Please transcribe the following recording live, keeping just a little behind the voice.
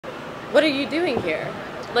What are you doing here?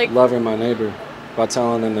 Like loving my neighbor by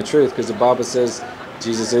telling them the truth, because the Bible says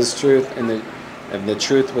Jesus is truth, and the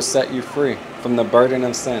truth will set you free from the burden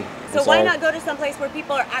of sin. So why not go to some place where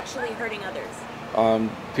people are actually hurting others?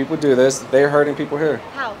 People do this. They're hurting people here.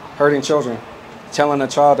 How? Hurting children. Telling a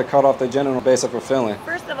child to cut off their genital base of a feeling.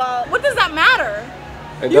 First of all, what does that matter?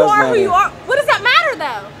 You are who you are. What does that matter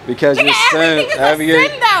though? Because you sin. Everything is a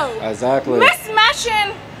sin though. Exactly.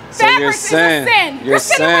 Mismatching so fabrics is a sin. Your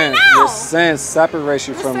sin right now. Your sin separates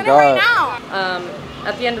you from God. Right now.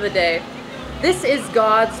 At the end of the day, this is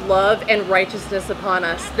God's love and righteousness upon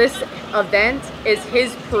us. This event is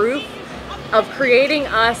His proof of creating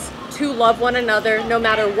us to love one another, no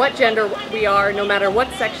matter what gender we are, no matter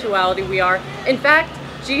what sexuality we are. In fact,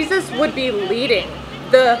 Jesus would be leading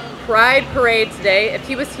the Pride Parade today if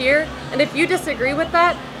He was here. And if you disagree with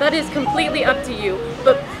that, that is completely up to you.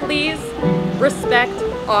 But please respect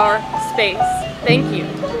our space. Thank you.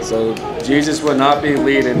 So Jesus would not be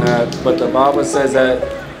leading that, but the Bible says that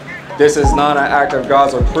this is not an act of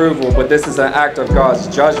God's approval, but this is an act of God's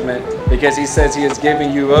judgment, because He says He is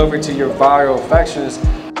giving you over to your vile affections.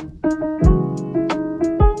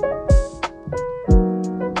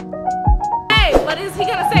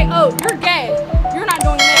 Oh, you're gay. You're not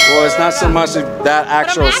going there. Well, it's not so much of that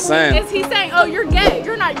actual sin. Is he saying, oh, you're gay?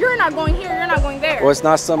 You're not going here. You're not going there. Well, it's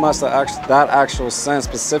not so much that actual sin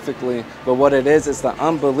specifically, but what it is, it's the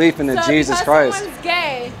unbelief in the Jesus Christ. So someone's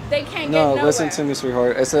gay, they can't get nowhere. No, listen to me,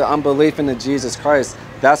 sweetheart. It's the unbelief in the Jesus Christ.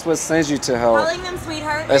 That's what sends you to hell. Calling them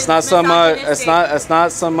sweetheart. It's not so much. It's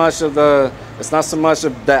not so much of the. It's not so much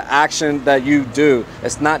of the action that you do.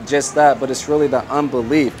 It's not just that, but it's really the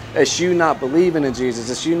unbelief. It's you not believing in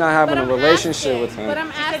Jesus. It's you not having a relationship with Him. But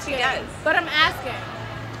I'm asking.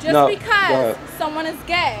 Just because someone is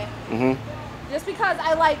gay, just because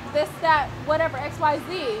I like this, that, whatever, X, Y,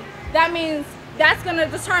 Z, that means that's gonna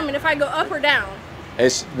determine if I go up or down.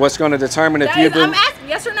 It's what's going to determine if you do. I'm asking,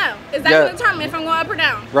 yes or no? Is that going to determine if I'm going up or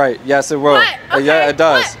down? Right. Yes, it will. Okay, yeah, it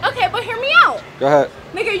does. Okay, but hear me out. Go ahead.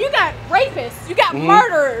 Nigga, you got rapists, you got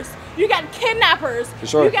murderers, you got kidnappers, For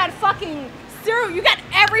sure. you got fucking you got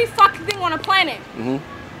every fucking thing on the planet.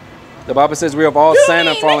 The Bible says we have all sinned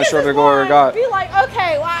and fallen short of the glory of God. Be like,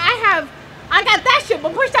 okay, well, I got that shit,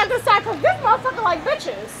 but push that to the side because this motherfucker like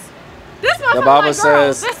bitches. This motherfucker the Bible like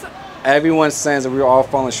says girls. everyone sins and we are all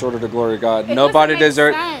falling short of the glory of God. Nobody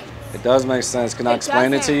deserves. It does make sense. Can I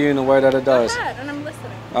explain it to you in the way that it does? Go ahead, and I'm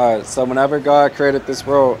listening. All right. So whenever God created this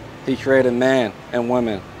world, He created man and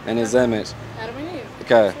woman in His image. Adam and Eve.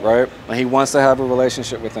 Okay, right? And He wants to have a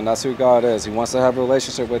relationship with Him. That's who God is. He wants to have a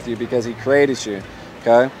relationship with you because He created you.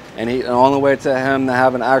 Okay? And the only way to Him to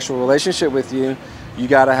have an actual relationship with you, you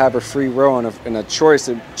got to have a free will and a choice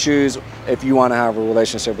to choose if you want to have a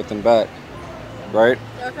relationship with Him back. Right?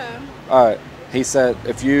 Okay. All right. He said,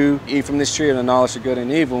 if you eat from this tree of the knowledge of good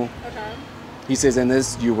and evil, He says, in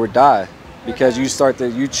this you will die. Because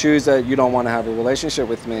you choose that you don't want to have a relationship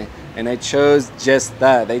with me. And they chose just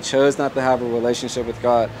that. They chose not to have a relationship with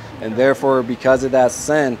God. And therefore, because of that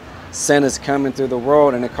sin is coming through the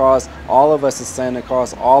world, and it caused all of us to sin. It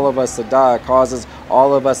caused all of us to die. It causes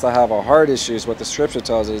all of us to have our heart issues, what the scripture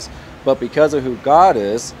tells us. But because of who God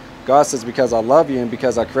is, God says, because I love you and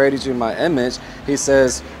because I created you in my image, He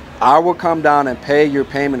says, I will come down and pay your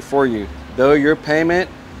payment for you. Though your payment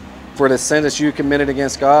for the sin that you committed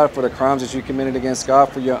against God, for the crimes that you committed against God,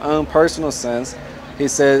 for your own personal sins, He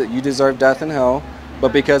said you deserve death and hell.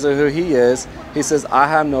 But because of who He is, He says, I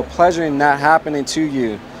have no pleasure in that happening to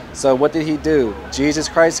you. So what did He do? Jesus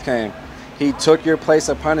Christ came. He took your place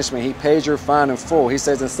of punishment. He paid your fine in full. He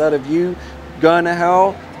says, instead of you going to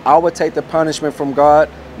hell, I would take the punishment from God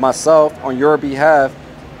myself on your behalf,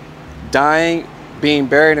 dying, being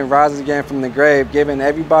buried and rising again from the grave, giving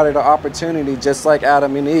everybody the opportunity, just like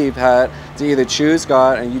Adam and Eve had, to either choose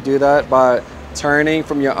God, and you do that by turning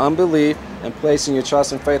from your unbelief and placing your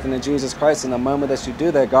trust and faith in Jesus Christ. In the moment that you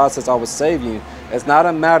do that, God says, I will save you. It's not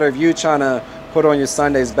a matter of you trying to put on your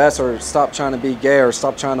Sunday's best or stop trying to be gay or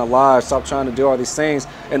stop trying to lie or stop trying to do all these things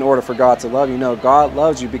in order for God to love you. No, God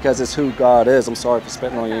loves you because it's who God is. I'm sorry for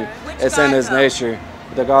spitting on you. It's in His nature.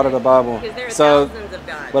 The God of the Bible. Thousands of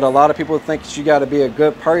gods. But a lot of people think you got to be a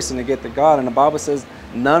good person to get to God, and the Bible says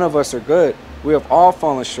none of us are good. We have all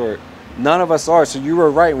fallen short. None of us are. So you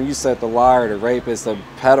were right when you said the liar, the rapist, the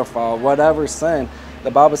pedophile, whatever sin.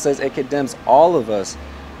 The Bible says it condemns all of us.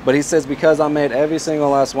 But He says, because I made every single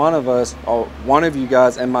last one of us, or one of you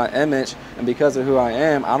guys, in my image, and because of who I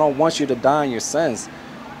am, I don't want you to die in your sins.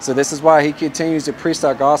 So this is why He continues to preach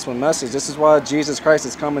that gospel message. This is why Jesus Christ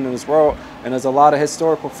is coming in this world. And there's a lot of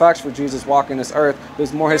historical facts for Jesus walking this earth.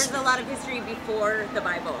 There's a lot of history before the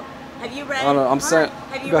Bible. Have you read?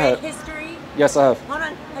 Have you read history Yes, I have. Hold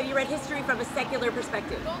on. Have you read history from a secular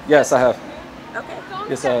perspective? Yes, I have. Okay.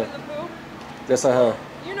 Yes, I have. Yes, I have.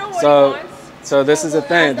 You know what So, he wants. so this is the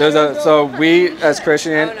thing. So we as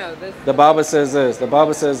Christians, the Bible says this. The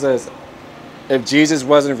Bible says this. If Jesus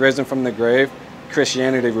wasn't risen from the grave,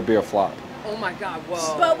 Christianity would be a flop. Oh my God,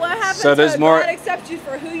 whoa. But what happens So there's if more- God accepts you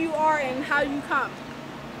for who you are and how you come?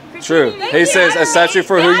 True. He says accept you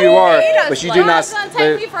for who you are, but you do not. God's gonna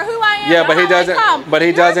take me for who I am. Yeah, but he and how I doesn't. come. But he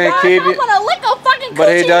You're doesn't God, keep you. I'm gonna lick a fucking But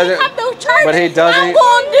he coochie doesn't- and come to church. but he doesn't- I'm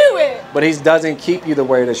gonna do it. But he doesn't keep you the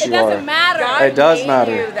way that It you are. doesn't matter. It does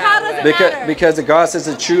matter. How does it matter? Because the God says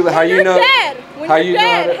the truth. How When you you're know? dead. When how you're you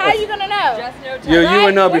dead, know? how you gonna know? You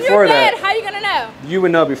would know When before you're dead, that. how you gonna know? You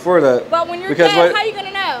would know before that. But when you're because dead, what? how you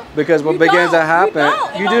gonna know? Because what You begins don't. to happen,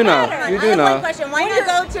 You you don't. do It know. don't matter. You I do have one know. question. Why When not you're-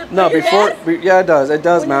 go to? No, When you're before. dead? Yeah, it does. It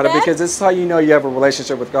does When you're matter dead? because this is how you know you have a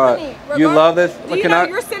relationship with God. Honey, You regardless- love this. Do you Can know I?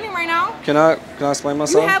 you're sinning right now? Can I explain You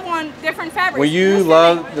myself? have on different fabrics. When you You're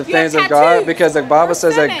love sinning. the You have things of God, tattoos. because the Bible You're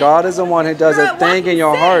says that sinning. God is the one who does You're a a thing in walking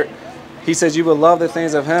your sin. heart. He says you will love the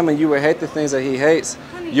things of Him and you will hate the things that He hates.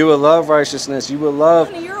 Honey. You will love righteousness. You will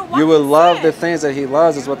love. Honey, you're a You will walking love sin. the things that He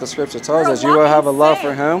loves, is what the Scripture tells You're a us. You will have a walking love sin.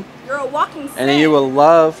 for Him, You're a walking sin. and then you will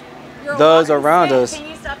love You're a those walking around sin. us. Can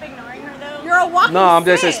you stop ignoring her though? You're a walking No, I'm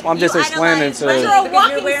sin. just explaining You to. idolize You're a because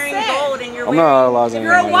walking you're wearing sin. gold and you're I'm wearing. not idolizing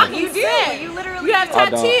You're a anybody. walking You do. sin. You literally You have do. I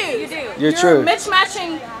don't. tattoos. You do. You're You're true.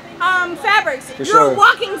 mismatching fabrics. For You're sure. a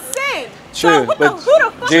walking sin. True, So what but who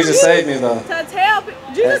the fuck Jesus are you saved me, though. To tell people,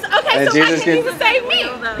 Jesus. And- Okay, and so Jesus why can can- Jesus save me?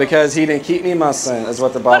 Because He didn't keep me my sin, is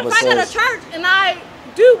what the But Bible if I go to says. church and I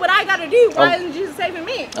do what I gotta do, why Oh. isn't Jesus saving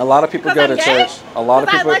me? A lot of people go to Because I'm gay? church. A lot of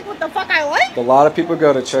Because people. I like what the fuck I like. A lot of people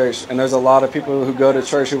go to church, and there's a lot of people who go to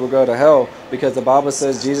church who will go to hell because the Bible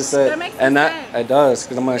says, Jesus said, That makes and that sense. it does,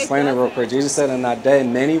 because I'm going to It explain it real doesn't. quick. Jesus said, in that day,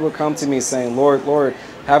 many will come to me saying, Lord, Lord,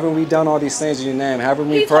 haven't we done all these things in your name? Haven't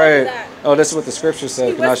we He told you prayed? that. Oh, this is what the scripture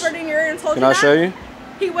said. He whispered in your ear and told Can you I that. show you?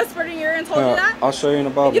 He whispered in your ear and told you that. I'll show you in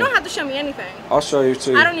the Bible. You don't have to show me anything. I'll show you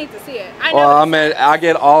too. I don't need to see it. I know. Well, what I mean, I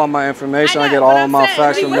get all of my information. I, know, get but all I'm of my saying,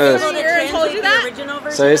 facts like, from what's this. going on? Aaron told you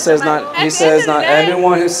that? So he says not. At He the says end of the not day-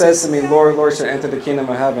 everyone who says to me, Lord, Lord, shall enter the kingdom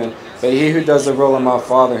of heaven, but he who does the will of my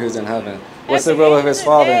Father who's in heaven. What's At the the will end of His of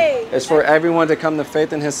the Father? day- It's for everyone to come to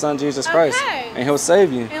faith in His Son Jesus Christ, Okay. and He'll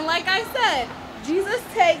save you. And like I said, Jesus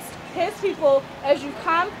takes His people as you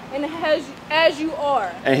come and as you are.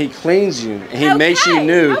 And He cleans you, and He Okay, makes you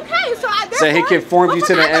new. Okay, So He conforms you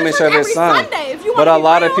to the image of His Son. But a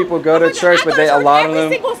lot of people go to church, but a lot of them.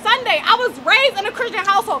 Every single Sunday, I was raised in a Christian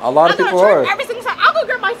household. A lot of I go to people church are. every single Sunday. I'll go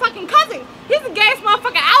get my fucking cousin. He's the gayest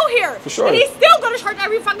motherfucker out here. For sure. And he still go to church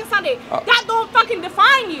every fucking Sunday. That don't fucking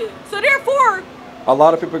define you. So therefore, A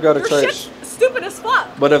lot of people go to your church. shit's stupid as fuck.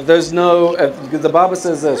 But if there's no, because the Bible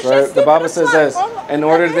says this, Your right? shit's The Bible stupid says as this: fuck. in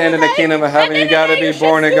order to enter the kingdom of heaven, you got to be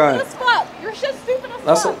born again. Your shit's stupid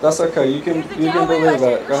as fuck. That's okay. You can believe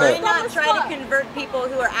that. Go Why ahead. not try to convert people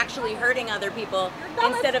who are actually hurting other people You're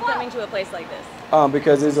dumb instead as of fuck. coming to a place like this?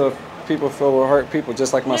 Because these are people filled with hurt people,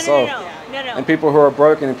 just like myself, No. and people who are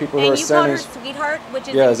broken, and people who And are you called her sinners. sweetheart, which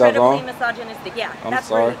is Yeah, is that incredibly wrong? misogynistic. Yeah, I'm that's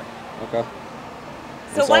sorry. rude. Okay.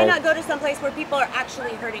 So I'm why sorry. not go to some place where people are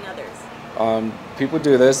actually hurting others? People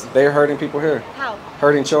do this. They're hurting people here, How?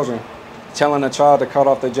 hurting children, telling a child to cut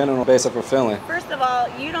off their genital based off a feeling. First of all,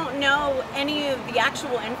 you don't know any of the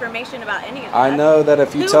actual information about any of that. I know that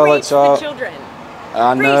if you Who tell a reaches child, the children?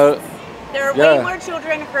 I know. Priests. There are Yeah. way more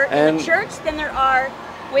children hurt in And the church than there are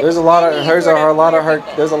with There's a lot of any there's sort a lot of hurt.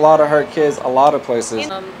 people. There's a lot of hurt kids. A lot of places.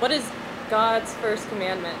 What is God's first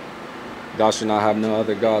commandment? Thou should not have no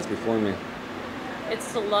other gods before me.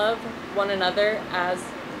 It's to love one another as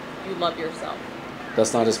you love yourself.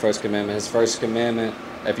 That's not His first commandment. His first commandment,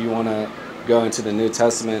 if you want to go into the New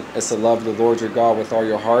Testament, is to love the Lord your God with all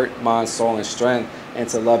your heart, mind, soul, and strength, and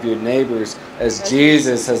to love your neighbors as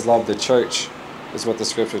Jesus has loved the church, is what the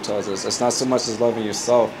scripture tells us. It's not so much as loving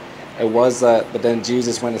yourself. It was that, but then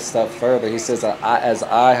Jesus went a step further. He says, as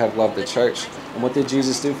I have loved the church. And what did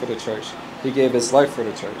Jesus do for the church? He gave His life for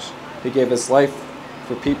the church. He gave His life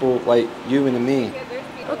for people like you and me.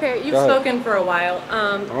 Okay, you've Go ahead. spoken for a while.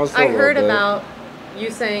 was for I a little heard bit. about you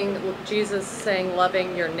saying, Jesus saying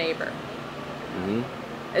loving your neighbor. hmm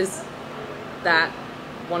Is that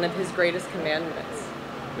one of His greatest commandments?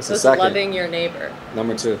 It's So a it's second. loving your neighbor.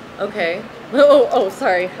 Number 2. Okay. Oh,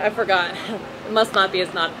 sorry. I forgot. It must not be as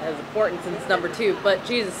important since number 2, but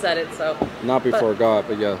Jesus said it, so. Not before God,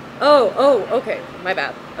 but yeah. Oh, okay. My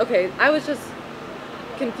bad. Okay, I was just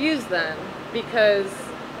confused then because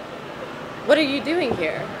what are you doing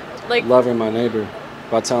here? Like, Loving my neighbor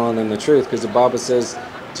by telling them the truth, because the Bible says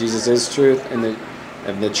Jesus is truth, and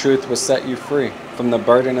the truth will set you free from the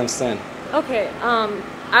burden of sin. okay,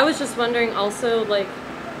 I was just wondering also, like,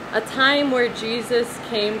 a time where Jesus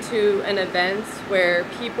came to an event where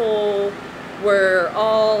people were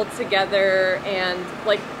all together, and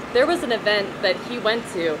like there was an event that he went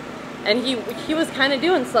to, and he was kind of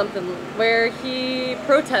doing something where he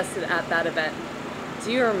protested at that event.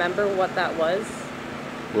 Do you remember what that was?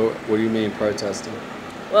 What do you mean protesting?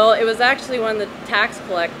 Well, it was actually when the tax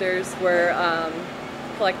collectors were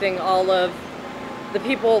collecting all of the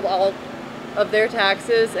people, all of their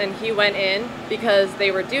taxes, and he went in because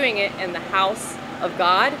they were doing it in the house of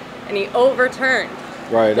God, and he overturned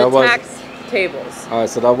the tax tables. All right,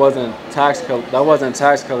 so that wasn't tax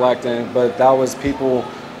collecting, but that was people.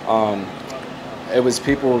 It was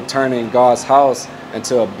people turning God's house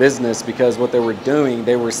into a business, because what they were doing,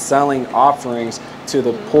 they were selling offerings to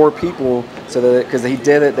the poor people, so that because they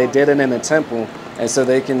did it in the temple, and so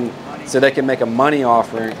they can make a money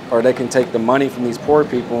offering, or they can take the money from these poor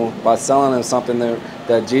people by selling them something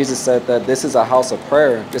that Jesus said that this is a house of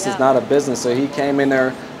prayer. This is not a business. So he came in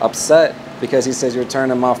there upset because he says, you're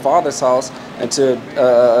turning my Father's house into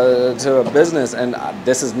to a business, and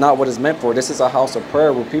this is not what it's meant for. This is a house of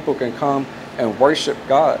prayer where people can come and worship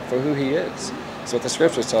God for who he is. That's what the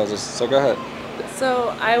scriptures tells us. So go ahead.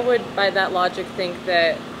 So I would, by that logic, think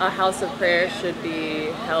that a house of prayer should be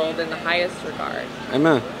held in the highest regard.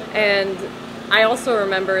 Amen. And I also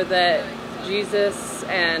remember that Jesus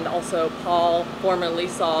and also Paul, formerly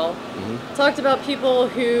Saul, talked about people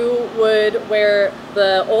who would wear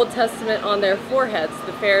the Old Testament on their foreheads,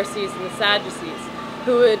 the Pharisees and the Sadducees,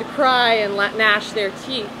 who would cry and gnash their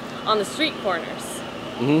teeth on the street corners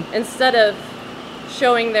instead of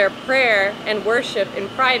showing their prayer and worship in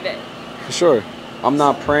private. For sure. I'm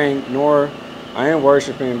not praying, nor I am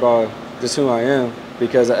worshiping by just who I am,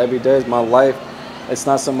 because every day is my life. It's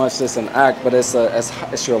not so much just an act, but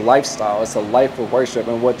it's your lifestyle. It's a life of worship.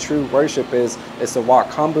 And what true worship is to walk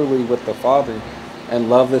humbly with the Father and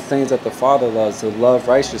love the things that the Father loves, to love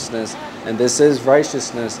righteousness. And this is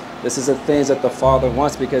righteousness. This is the things that the Father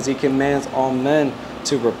wants, because he commands all men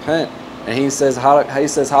to repent. And he says,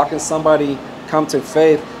 how can somebody come to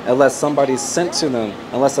faith unless somebody is sent to them,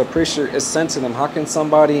 unless a preacher is sent to them? How can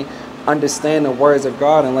somebody understand the words of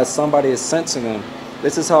God unless somebody is sent to them?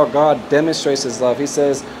 This is how God demonstrates his love. He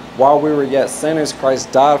says, while we were yet sinners,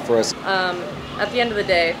 Christ died for us. At the end of the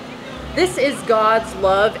day, this is God's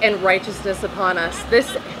love and righteousness upon us.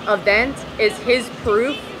 This event is his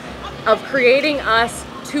proof of creating us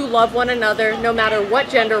to love one another, no matter what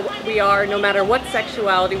gender we are, no matter what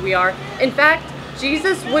sexuality we are. In fact,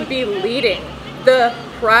 Jesus would be leading the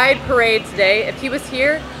Pride Parade today if he was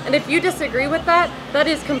here. And if you disagree with that, that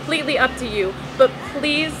is completely up to you. But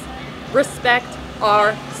please respect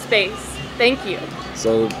our space. Thank you.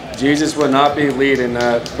 So Jesus would not be leading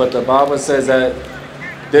that, but the Bible says that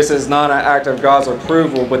this is not an act of God's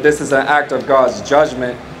approval, but this is an act of God's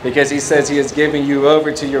judgment, because he says he is giving you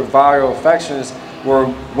over to your vile affections, where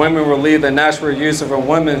women will leave the natural use of a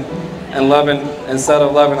woman and instead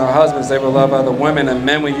of loving their husbands, they will love other women, and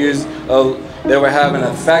men will they will have an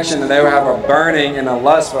affection, and they will have a burning and a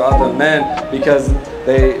lust for other men, because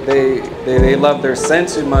they love their sin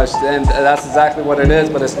too much. And that's exactly what it is.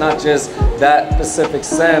 But it's not just that specific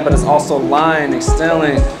sin, but it's also lying and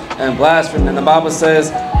stealing and blasphemy. And the Bible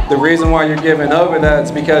says the reason why you're giving over that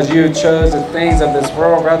is because you chose the things of this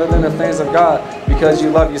world rather than the things of God, because you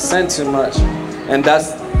love your sin too much. And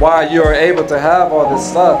that's why you are able to have all this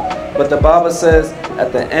stuff. But the Bible says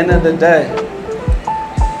at the end of the day,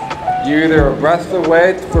 you're either a breath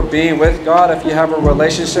away for being with God, if you have a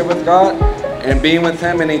relationship with God, and being with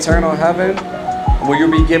him in eternal heaven, will you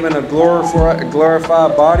be given a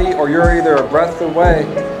glorified body, or you're either a breath away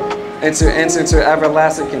into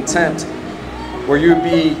everlasting contempt, where you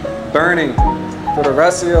be burning for the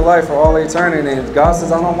rest of your life, for all eternity. And God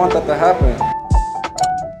says, I don't want that to happen.